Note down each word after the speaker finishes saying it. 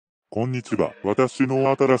こんにちは。私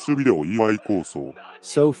の新しいビデオ祝い構想。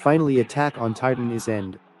So finally Attack on Titan is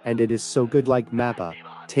end, and it is so good like Mappa,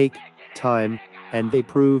 take, time, and they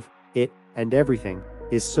prove, it, and everything,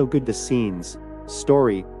 is so good the scenes,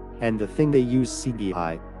 story, and the thing they use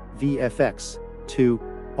CGI, VFX, to,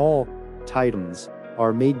 all, Titans,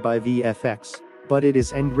 are made by VFX, but it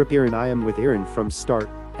is end rip Eren I am with Eren from start,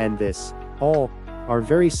 and this, all, are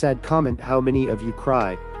very sad comment how many of you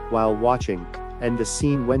cry, while watching, and the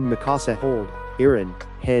scene when Mikasa hold, Eren,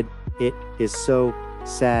 head, it, is so,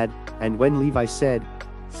 sad, and when Levi said,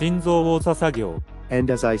 心臓を捧げよ and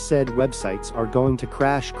as I said websites are going to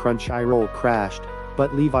crash Crunchyroll crashed,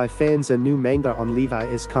 but Levi fans a new manga on Levi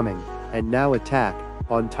is coming, and now Attack,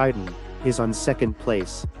 on Titan, is on second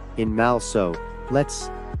place, in Mal so, let's,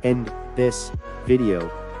 end, this, video,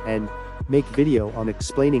 and, make video on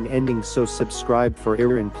explaining ending so subscribe for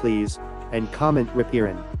Eren please, and comment rip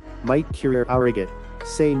Eren, might cure Arigat,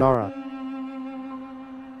 say Nara.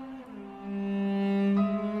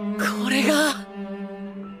 これが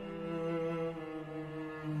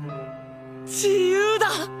自由だ。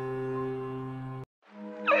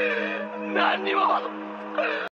何にも